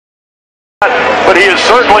but he is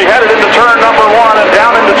certainly headed into turn number 1 and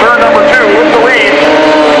down into turn number 2 with the lead.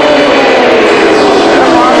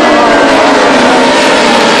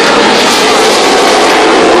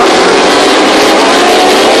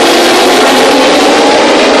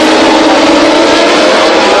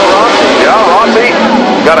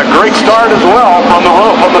 Got a great start as well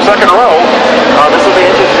from the second row. This will be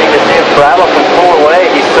interesting to see if Brattle can pull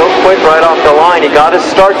away. He's so quick right off the line. He got his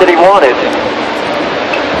start that he wanted.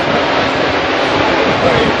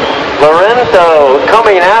 Lorenzo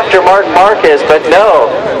coming after Marc Marquez, but no.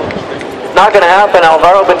 Not going to happen.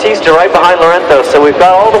 Alvaro Bautista right behind Lorenzo. So we've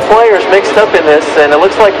got all the players mixed up in this, and it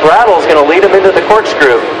looks like Brattle's going to lead him into the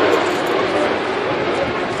corkscrew.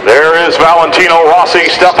 There is Valentino Rossi,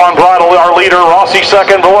 Stefan Brattle, our leader. Rossi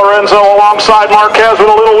second, Lorenzo alongside Marquez with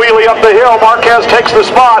a little wheelie up the hill. Marquez takes the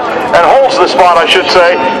spot, and holds the spot, I should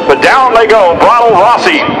say. But down they go. Brattle,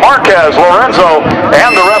 Rossi, Marquez, Lorenzo,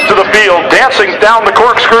 and the rest of the field dancing down the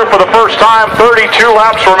corkscrew for the first time. 32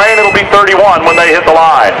 laps remain. It'll be 31 when they hit the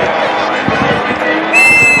line.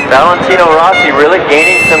 Valentino Rossi really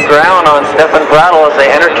gaining some ground on Stefan Brattle as they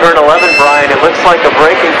enter turn 11, Brian. It looks like a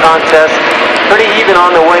braking contest. Pretty even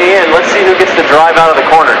on the way in. Let's see who gets the drive out of the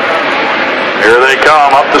corner. Here they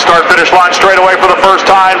come, up the start-finish line straight away for the first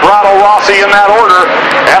time. Brattle, Rossi in that order,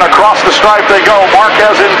 and across the stripe they go.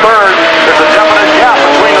 Marquez in third. There's a definite gap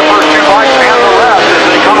between the first two bikes and the rest as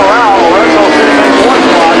they come around. Lorenzo sitting in fourth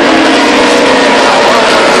spot.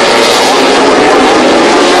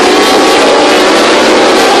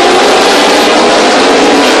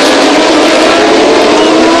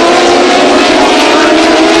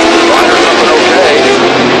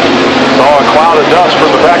 Dust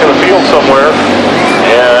from the back of the field somewhere,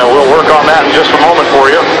 and we'll work on that in just a moment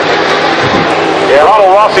for you. Yeah.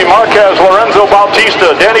 Brattle, Rossi, Marquez, Lorenzo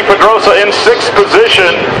Bautista, Danny Pedrosa in 6th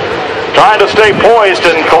position, trying to stay poised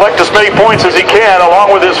and collect as many points as he can,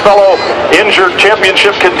 along with his fellow injured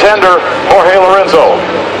championship contender, Jorge Lorenzo.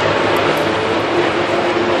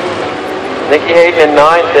 Nicky Hayden in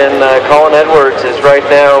 9th, and Colin Edwards is right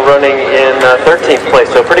now running in 13th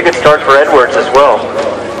place, so pretty good start for Edwards as well.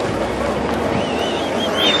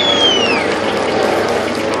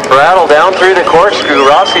 Brattle down through the corkscrew.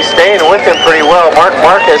 Rossi staying with him pretty well. Marc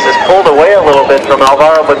Marquez has pulled away a little bit from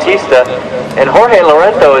Alvaro Bautista, and Jorge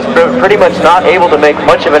Lorenzo is pretty much not able to make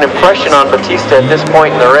much of an impression on Bautista at this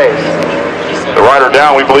point in the race. The rider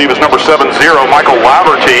down, we believe, is number 70, Michael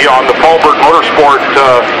Laverty, on the Paulberg Motorsport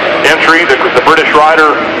entry, the British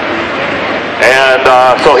rider. And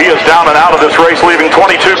so he is down and out of this race, leaving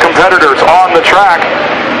 22 competitors on the track.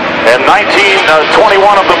 And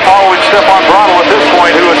 21 of them following Stefan Brattle at this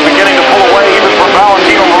point, who is beginning to pull away even from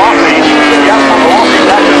Valentino Rossi. Yes, from Rossi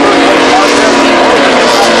back to